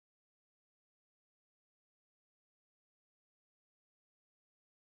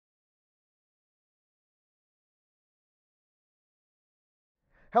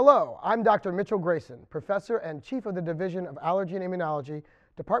Hello, I'm Dr. Mitchell Grayson, Professor and Chief of the Division of Allergy and Immunology,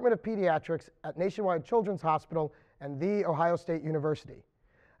 Department of Pediatrics at Nationwide Children's Hospital and The Ohio State University,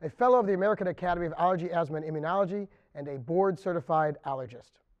 a Fellow of the American Academy of Allergy, Asthma, and Immunology, and a board-certified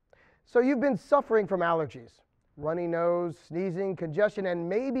allergist. So you've been suffering from allergies, runny nose, sneezing, congestion, and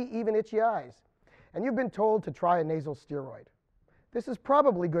maybe even itchy eyes, and you've been told to try a nasal steroid. This is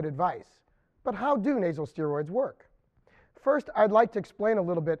probably good advice, but how do nasal steroids work? First, I'd like to explain a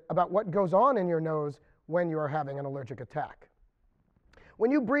little bit about what goes on in your nose when you are having an allergic attack.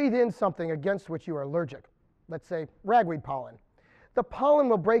 When you breathe in something against which you are allergic, let's say ragweed pollen, the pollen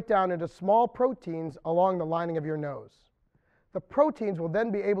will break down into small proteins along the lining of your nose. The proteins will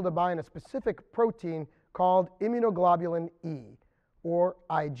then be able to bind a specific protein called immunoglobulin E, or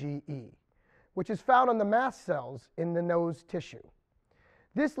IgE, which is found on the mast cells in the nose tissue.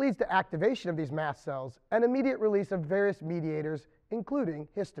 This leads to activation of these mast cells and immediate release of various mediators, including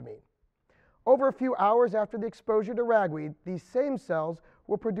histamine. Over a few hours after the exposure to ragweed, these same cells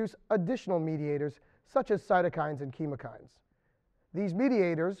will produce additional mediators, such as cytokines and chemokines. These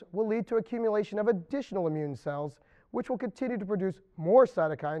mediators will lead to accumulation of additional immune cells, which will continue to produce more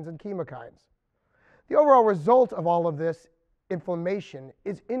cytokines and chemokines. The overall result of all of this inflammation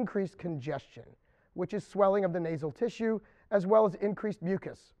is increased congestion, which is swelling of the nasal tissue, as well as increased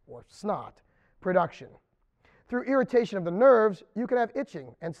mucus, or snot, production. Through irritation of the nerves, you can have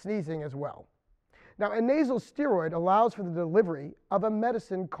itching and sneezing as well. Now, a nasal steroid allows for the delivery of a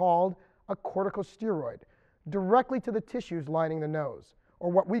medicine called a corticosteroid directly to the tissues lining the nose, or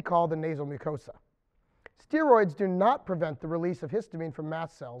what we call the nasal mucosa. Steroids do not prevent the release of histamine from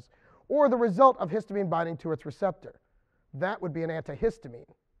mast cells or the result of histamine binding to its receptor. That would be an antihistamine.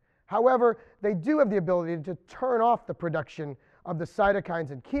 However, they do have the ability to turn off the production of the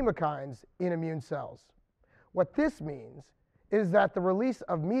cytokines and chemokines in immune cells. What this means is that the release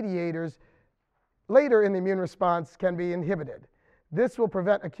of mediators later in the immune response can be inhibited. This will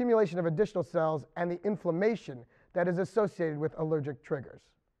prevent accumulation of additional cells and the inflammation that is associated with allergic triggers.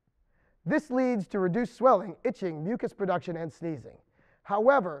 This leads to reduced swelling, itching, mucus production, and sneezing.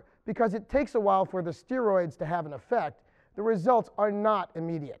 However, because it takes a while for the steroids to have an effect, the results are not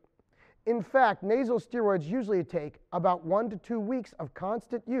immediate. In fact, nasal steroids usually take about 1 to 2 weeks of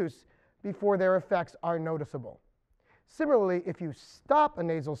constant use before their effects are noticeable. Similarly, if you stop a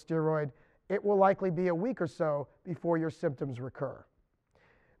nasal steroid, it will likely be a week or so before your symptoms recur.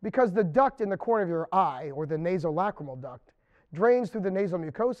 Because the duct in the corner of your eye, or the nasolacrimal duct, drains through the nasal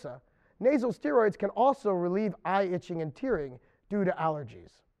mucosa, nasal steroids can also relieve eye itching and tearing due to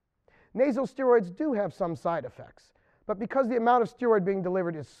allergies. Nasal steroids do have some side effects, but because the amount of steroid being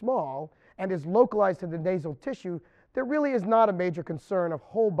delivered is small and is localized to the nasal tissue, there really is not a major concern of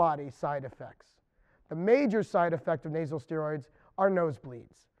whole body side effects. The major side effect of nasal steroids are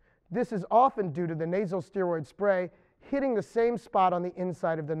nosebleeds. This is often due to the nasal steroid spray hitting the same spot on the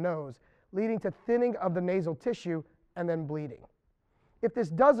inside of the nose, leading to thinning of the nasal tissue and then bleeding. If this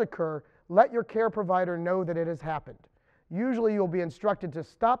does occur, let your care provider know that it has happened. Usually you'll be instructed to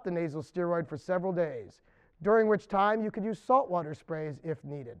stop the nasal steroid for several days, during which time you could use saltwater sprays if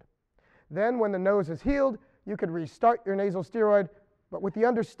needed. Then when the nose is healed, you could restart your nasal steroid, but with the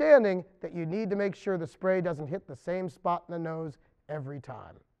understanding that you need to make sure the spray doesn't hit the same spot in the nose every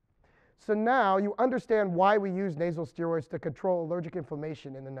time. So now you understand why we use nasal steroids to control allergic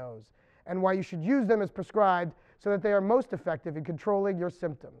inflammation in the nose, and why you should use them as prescribed so that they are most effective in controlling your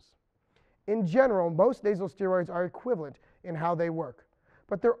symptoms. In general, most nasal steroids are equivalent in how they work,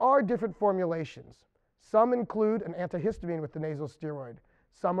 but there are different formulations. Some include an antihistamine with the nasal steroid.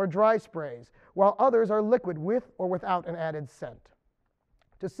 Some are dry sprays, while others are liquid with or without an added scent.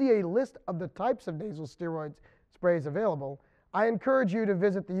 To see a list of the types of nasal steroid sprays available, I encourage you to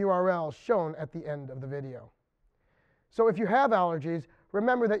visit the URL shown at the end of the video. So if you have allergies,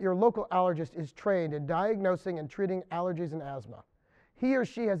 remember that your local allergist is trained in diagnosing and treating allergies and asthma. He or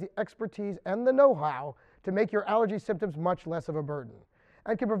she has the expertise and the know-how to make your allergy symptoms much less of a burden,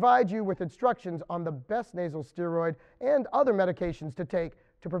 and can provide you with instructions on the best nasal steroid and other medications to take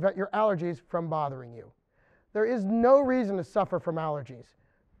to prevent your allergies from bothering you. There is no reason to suffer from allergies.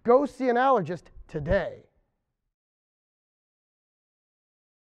 Go see an allergist today.